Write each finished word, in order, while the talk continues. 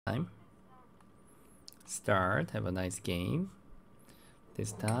Time. Start. Have a nice game.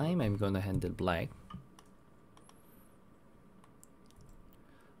 This time I'm gonna handle black.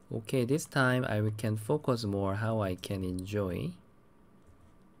 Okay, this time I can focus more how I can enjoy.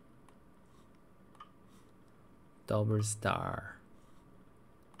 Double star.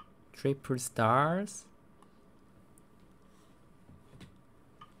 Triple stars.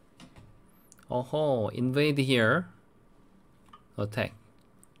 Oh, invade here. Attack.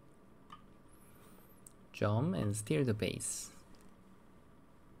 Jump and steer the base.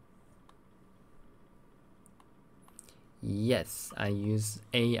 Yes, I use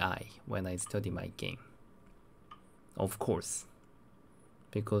AI when I study my game. Of course.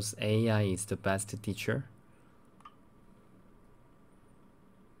 Because AI is the best teacher.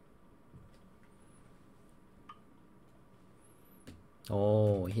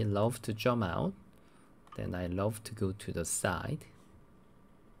 Oh, he loves to jump out. Then I love to go to the side.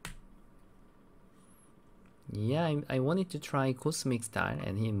 Yeah, I wanted to try cosmic style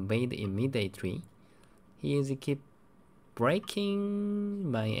and he invaded immediately. He is keep breaking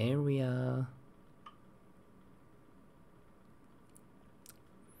my area.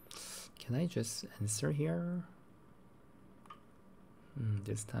 Can I just answer here?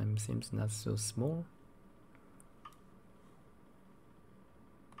 This time seems not so small.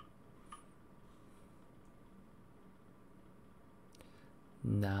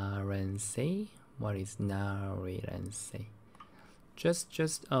 Narense? What is Narense? Just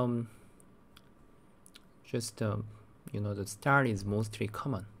you know, the star is mostly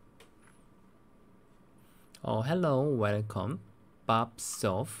common. Oh, hello, welcome, Bob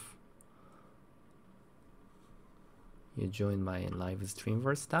Sof. You joined my live stream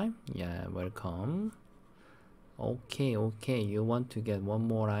first time? Yeah, welcome. Okay, you want to get one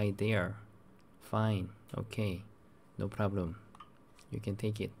more idea. Fine, okay, no problem. You can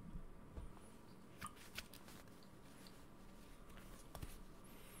take it.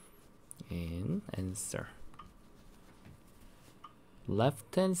 And answer.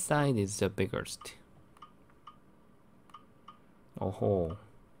 Left hand side is the biggest. Oh.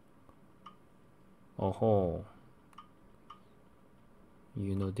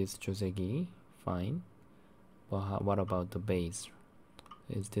 You know this Josegi? Fine. But what about the base?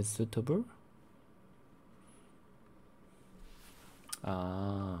 Is this suitable?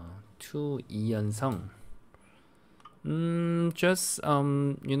 To Iyeonsung. Just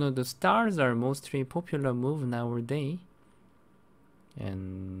you know, the stars are mostly popular move nowadays.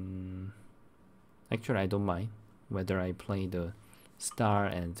 And actually I don't mind whether I play the star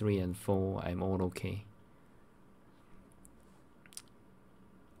and 3 and 4. I'm all okay.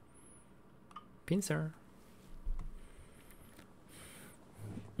 Pincer.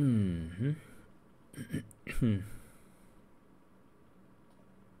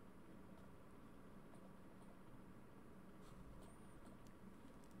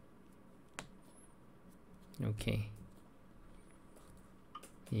 Okay.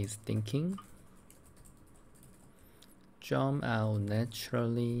 He's thinking. Jump out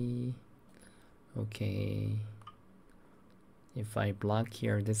naturally. Okay. If I block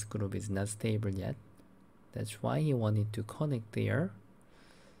here, this group is not stable yet. That's why he wanted to connect there.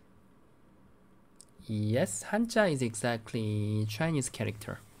 Yes, Hanja is exactly Chinese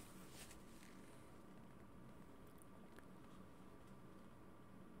character.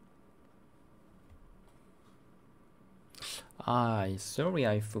 Sorry,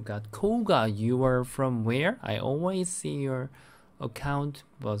 I forgot. Koga, you are from where? I always see your account,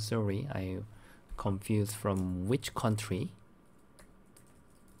 but sorry, I confused from which country.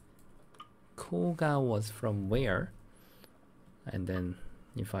 Koga was from where? And then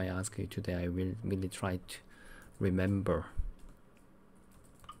if I ask you today, I will really try to remember.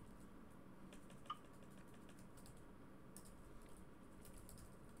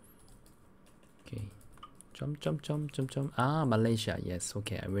 Okay. Jump. Malaysia. Yes,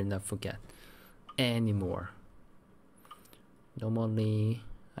 okay, I will not forget anymore. Normally,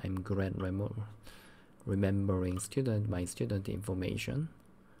 I'm great remembering my student information,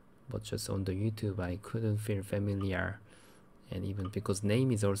 but just on the YouTube, I couldn't feel familiar, and even because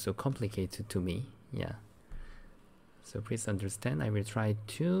name is also complicated to me. Yeah. So please understand, I will try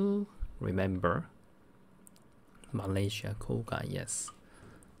to remember. Malaysia, Koga, yes.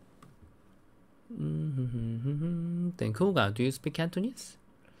 Then Koga, do you speak Cantonese?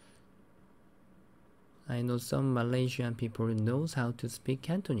 I know some Malaysian people knows how to speak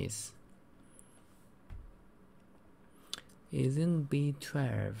Cantonese. Isn't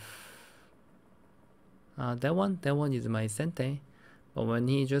B12? That one is my sente. But when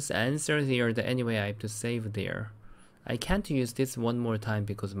he just answers here, anyway, I have to save there. I can't use this one more time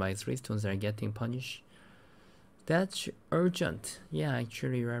because my 3 stones are getting punished. That's urgent. Yeah,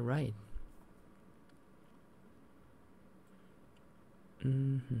 actually you are right.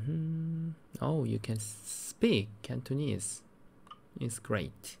 Oh, you can speak Cantonese. It's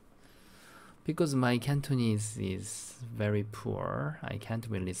great. Because my Cantonese is very poor, I can't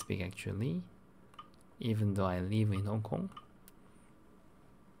really speak actually, even though I live in Hong Kong.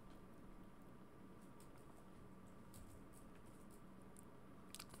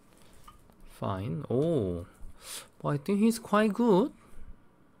 Fine. Oh, well, I think he's quite good.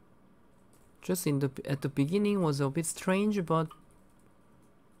 Just at the beginning was a bit strange, but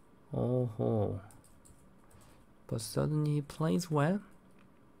but suddenly he plays well.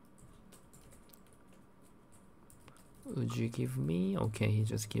 Would you give me? Okay, he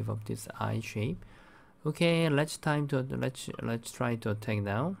just give up this eye shape. Okay, let's try to attack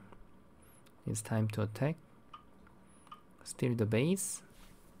now. It's time to attack. Steal the base.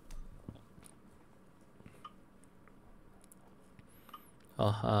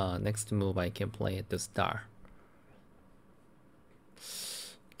 Aha, next move I can play at the star.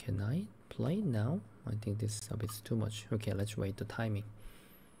 Can I play now? I think this is a bit too much. Okay, let's wait the timing.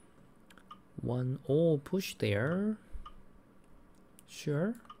 1 push there.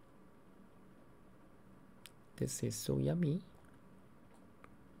 Sure. This is so yummy.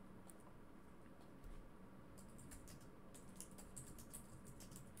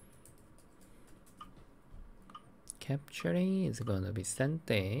 Capturing is gonna be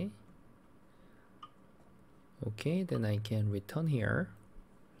Sente. Okay, then I can return here.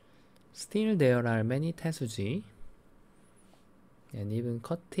 Still there are many Tetsuji. And even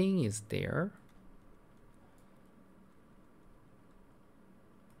cutting is there.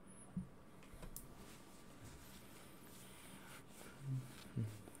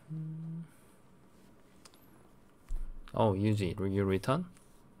 Oh, Yuji, you return?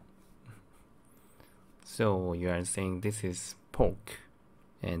 So you are saying this is pork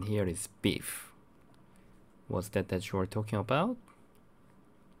and here is beef. What's that you were talking about?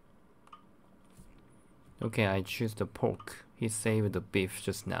 Okay, I choose the pork. He saved the beef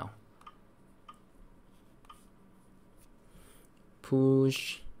just now.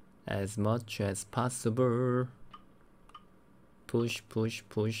 Push as much as possible. Push, push,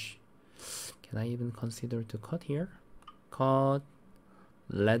 push. Can I even consider to cut here? Cut.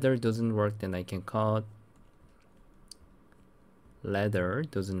 Leather doesn't work, then I can cut. Leather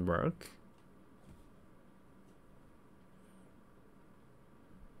doesn't work.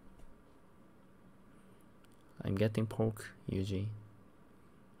 I'm getting pork, Yuji.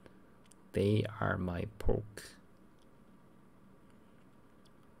 They are my pork.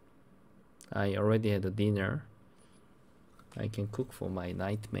 I already had a dinner. I can cook for my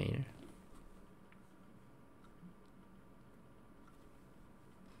nightmare.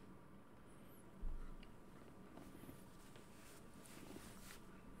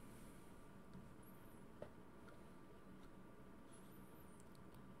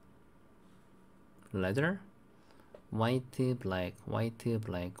 Leather? White, black, white,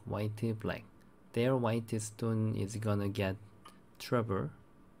 black, white, black. Their white stone is gonna get trouble.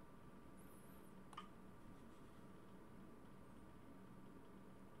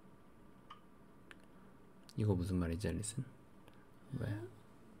 이거 무슨 말이지, 앨리슨? 왜?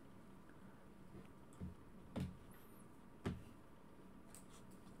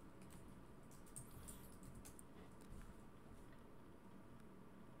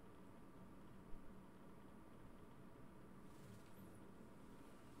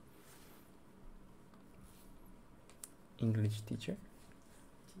 English teacher?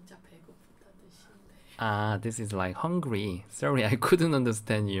 진짜 배고프다는 뜻인데. Ah, this is like hungry. Sorry, I couldn't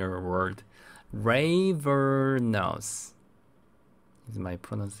understand your word. Ravenous. Is my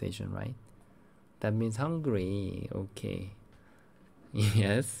pronunciation right? That means hungry. Okay.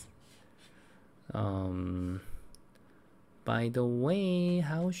 Yes. By the way,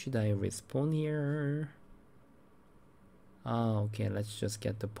 how should I respond here? Ah, okay, let's just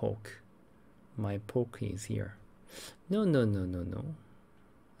get the pork. My pork is here. No.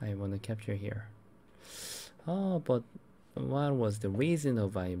 I want to capture here. Oh, but what was the reason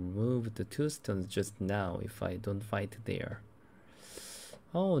of I moved the 2 stones just now if I don't fight there?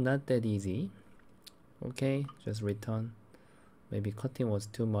 Oh, not that easy. Okay, just return. Maybe cutting was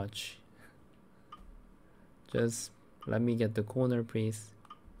too much. Just let me get the corner, please.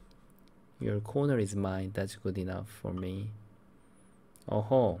 Your corner is mine. That's good enough for me.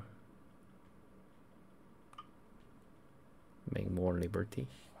 Oh, make more liberty.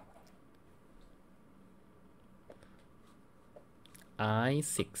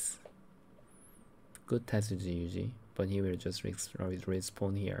 I6. Good Tetsuji Yuji, but he will just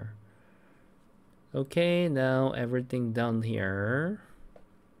respawn here. Okay, now everything done here.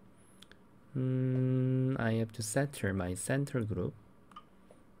 I have to center my center group.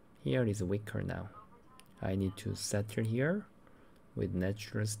 Here is weaker now. I need to center here with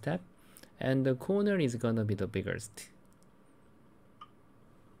natural step, and the corner is gonna be the biggest.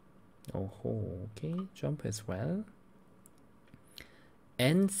 Oh, okay, jump as well.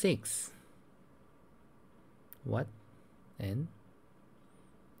 N6. What? N?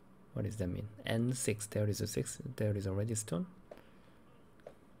 What does that mean? N6. There is a 6. There is already stone.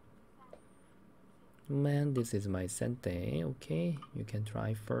 Man, this is my sente. Okay, you can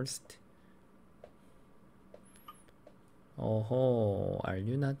try first. Oh, are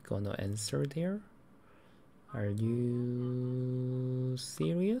you not gonna answer there? Are you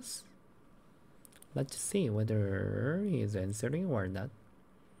serious? Let's see whether he is answering or not.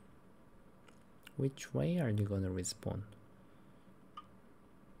 Which way are you gonna respond?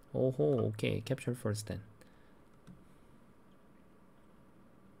 Oh, okay, capture first then.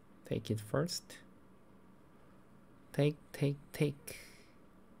 Take it first. Take.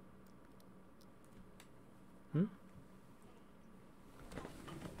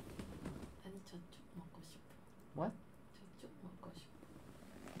 아니 저쪽 먹고 싶어. What? 저쪽 먹고 싶어.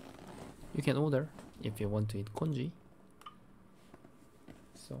 You can order if you want to eat congee.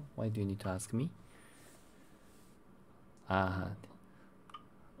 So why do you need to ask me?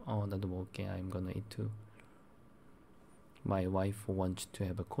 나도 먹을게. I'm gonna eat too. My wife wants to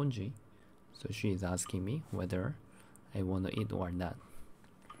have a congee, so she is asking me whether I wanna eat or not.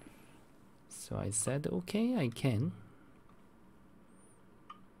 So I said, okay, I can.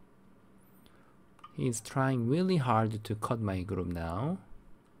 He's trying really hard to cut my group now.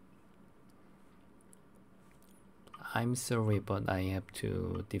 I'm sorry, but I have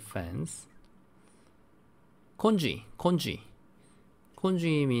to defense. Congee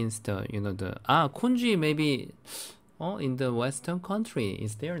means the, congee maybe, in the Western country,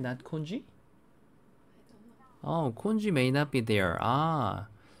 is there not congee? Oh, congee may not be there.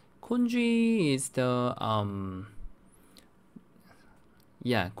 Congee is the,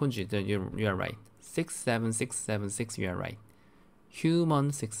 yeah, congee, you are right. 67676, you are right.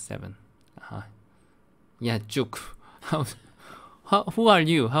 Human 67. Yeah, juk. Who are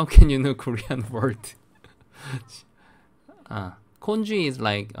you? How can you know Korean word? Congee is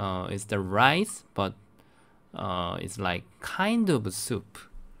like it's the rice, but it's like kind of soup.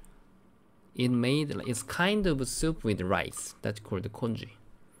 It's kind of soup with rice. That's called congee.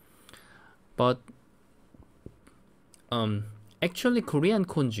 But actually, Korean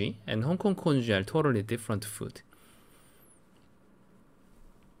congee and Hong Kong congee are totally different food.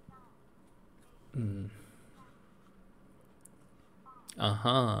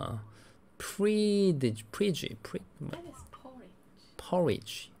 That is porridge.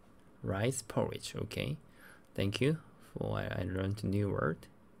 Porridge. Rice porridge. Okay. Thank you for I learned a new word.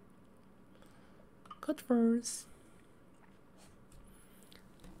 Cut first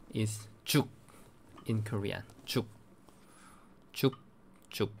is juk in Korean. Juk.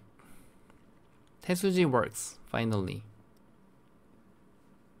 태수지 works finally.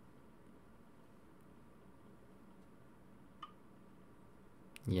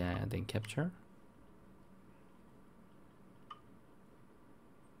 Yeah, then capture.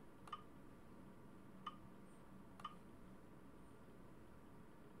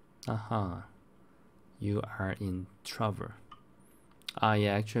 You are in trouble.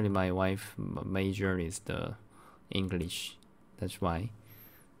 Yeah, actually my wife major is the English. That's why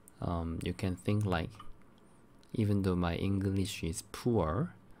you can think like, even though my English is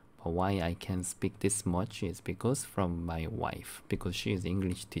poor, but why I can speak this much is because from my wife, because she is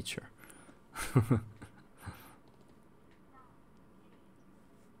English teacher.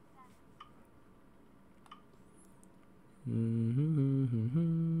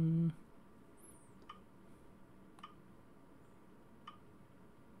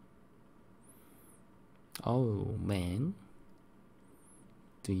 Oh man,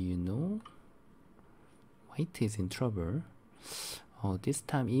 do you know? White is in trouble. Oh, this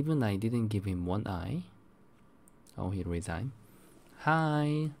time even I didn't give him one eye. Oh, he resigned.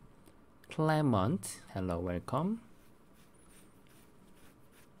 Hi, Clement. Hello, welcome.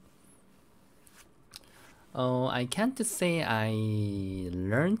 Oh, I can't say I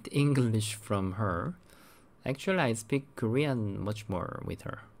learned English from her. Actually, I speak Korean much more with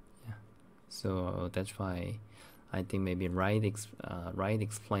her. Yeah. So that's why I think maybe right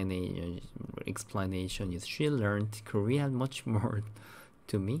explanation is she learned Korean much more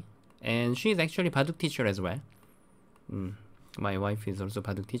to me, and she is actually Baduk teacher as well. My wife is also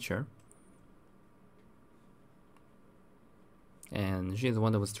Baduk teacher. and she is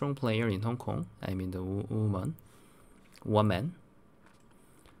one of a strong player in Hong Kong. I mean the woman.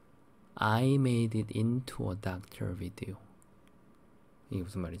 I made it into a doctor video. 이게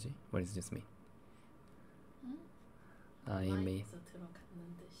무슨 말이지? What does this mean? I made. 라이브에서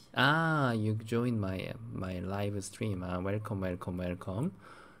들어가는 듯이. You joined my live stream. Welcome.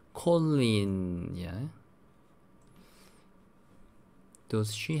 Colin, yeah.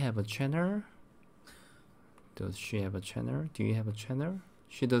 Does she have a channel? Do you have a channel?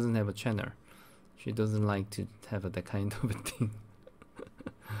 She doesn't have a channel. She doesn't like to have that kind of a thing.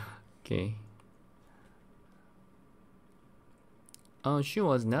 Okay. She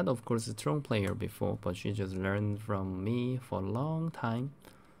was not, of course, a strong player before, but she just learned from me for a long time.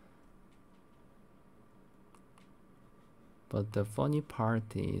 But the funny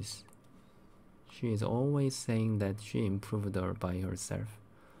part is, she is always saying that she improved her by herself.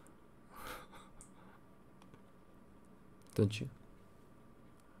 Don't you?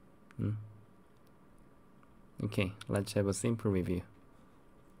 Okay, let's have a simple review.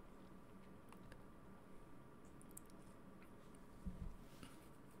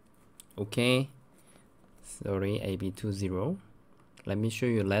 Okay, sorry, AB20. Let me show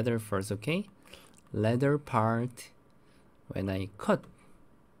you letter first, okay? Letter part, when I cut,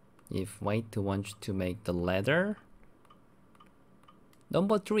 if white wants to make the letter,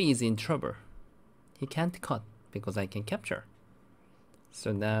 number 3 is in trouble. He can't cut because I can capture.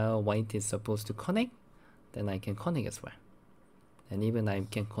 So now white is supposed to connect, then I can connect as well. And even I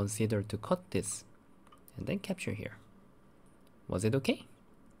can consider to cut this and then capture here. Was it okay?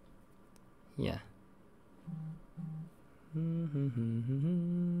 Yeah.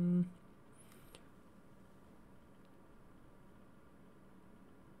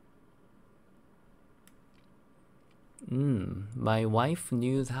 My wife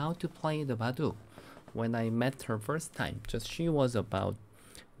knew how to play the Baduk when I met her first time. Just she was about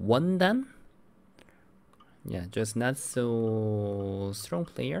 1 dan. Yeah, just not so strong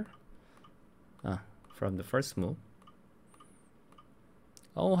player. From the first move.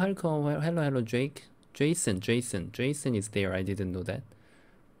 Oh, hello, Jake. Jason is there. I didn't know that.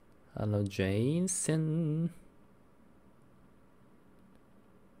 Hello, Jason.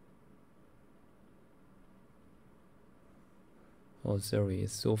 Oh, sorry,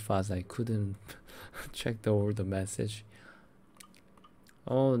 it's so fast I couldn't check all the message.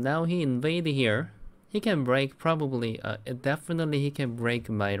 Oh, now he invaded here. He can break probably, definitely he can break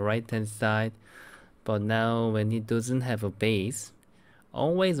my right hand side. But now when he doesn't have a base,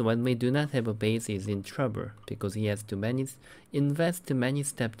 always when we do not have a base is in trouble because he has to invest many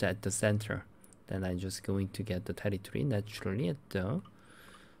steps at the center. Then I'm just going to get the territory naturally at the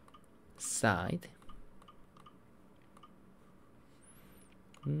side.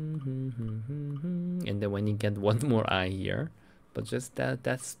 And then when you get one more eye here, but just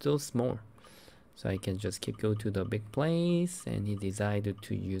that's still small, so I can just keep go to the big place. And he decided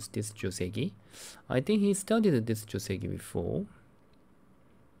to use this joseki. I think he studied this joseki before.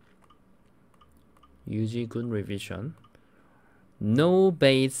 Usually good revision. No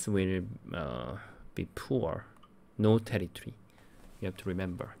base will be poor. No territory. You have to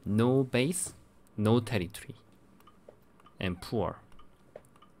remember, no base, no territory, and poor.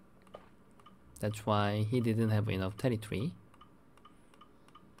 That's why he didn't have enough territory.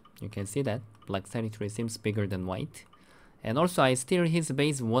 You can see that black territory seems bigger than white. And also I steal his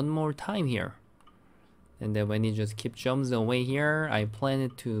base one more time here. And then when he just keep jumps away here, I plan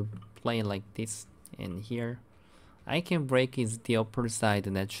it to play like this. And here I can break the upper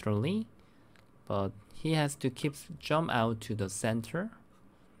side naturally, but he has to keep jump out to the center.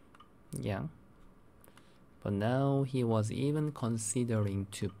 Yeah. But now he was even considering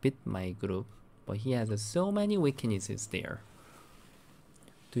to beat my group. But he has so many weaknesses there.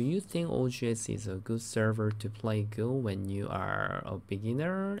 Do you think OGS is a good server to play Go when you are a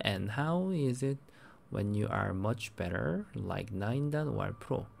beginner? And how is it when you are much better, like 9 dan or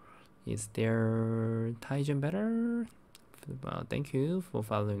Pro? Is there Taigen better? Thank you for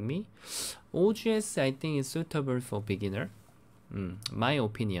following me. OGS I think is suitable for beginner. My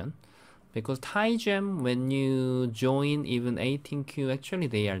opinion. Because Taigen, when you join even 18Q, actually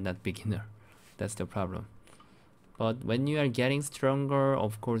they are not beginner. That's the problem. But when you are getting stronger,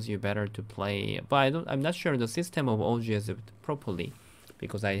 of course you better to play. But I'm not sure the system of OGS properly,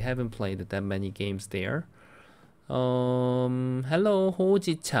 because I haven't played that many games there. Hello,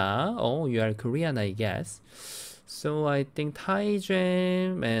 Ho-ji-cha. Oh, you are Korean, I guess. So I think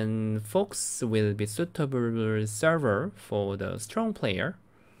Taigen and Fox will be suitable server for the strong player.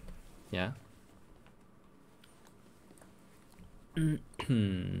 Yeah.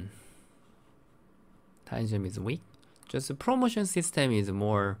 Taigen is weak. Just the promotion system is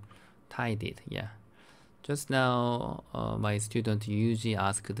more tidied. Yeah. Just now, my student Yuji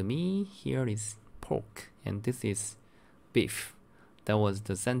asked me, here is pork and this is beef. That was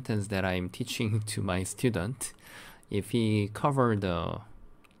the sentence that I'm teaching to my student. If he covered the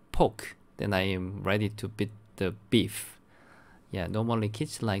pork, then I am ready to beat the beef. Yeah, normally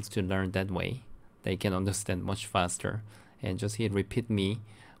kids likes to learn that way. They can understand much faster. And just he repeat me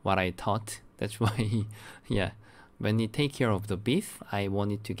what I taught. That's why, yeah, when he take care of the beef, I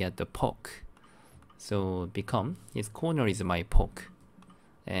wanted to get the pork. So become his corner is my pork.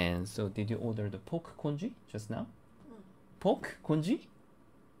 And so did you order the pork congee just now? Pork congee?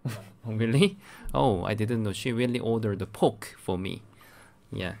 Oh, really? Oh, I didn't know. She really ordered the pork for me.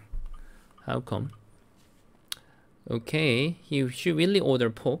 Yeah. How come? Okay, she really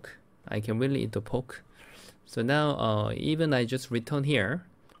ordered pork. I can really eat the pork. So now, even I just return here,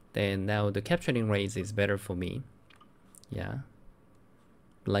 then now the capturing rate is better for me. Yeah.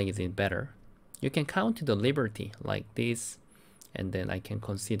 Black is in better. You can count the liberty like this, and then I can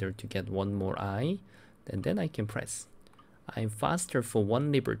consider to get one more eye, and then I can press. I'm faster for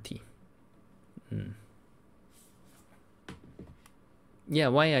one liberty. Yeah,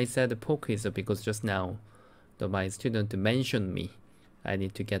 why I said the poke is because just now my student mentioned me. I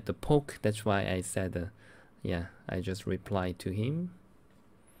need to get the poke. That's why I said, yeah, I just replied to him.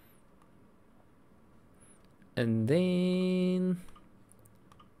 And then,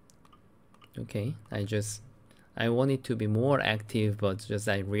 okay, I wanted to be more active, but just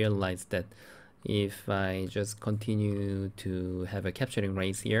I realized that if I just continue to have a capturing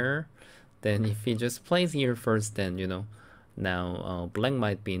race here, then if he just plays here first, then you know, now black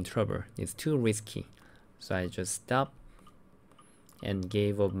might be in trouble. It's too risky. So I just stopped and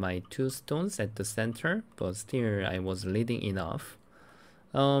gave up my 2 stones at the center, but still I was leading enough.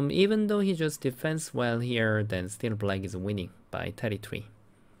 Even though he just defends well here, then still black is winning by 33.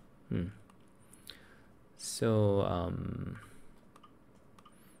 So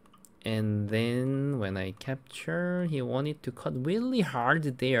and then when I capture, he wanted to cut really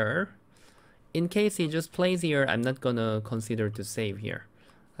hard there. In case he just plays here, I'm not gonna consider to save here.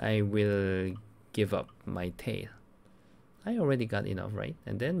 I will give up my tail. I already got enough, right?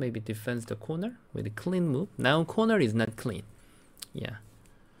 And then maybe defends the corner with a clean move. Now corner is not clean. Yeah.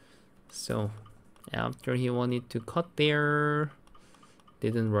 So after he wanted to cut there,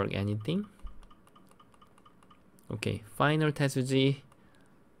 didn't work anything. Okay, final Tetsuji.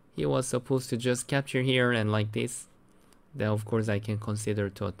 He was supposed to just capture here and like this. Then of course I can consider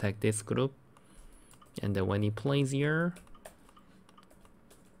to attack this group. And then when he plays here,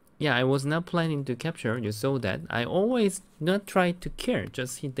 yeah, I was not planning to capture. You saw that. I always not try to kill.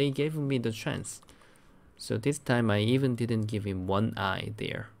 Just they gave me the chance. So this time I even didn't give him one eye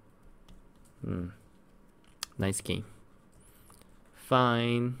there. Nice game.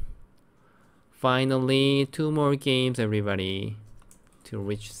 Fine. Finally, 2 more games, everybody, to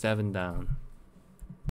reach 7 down.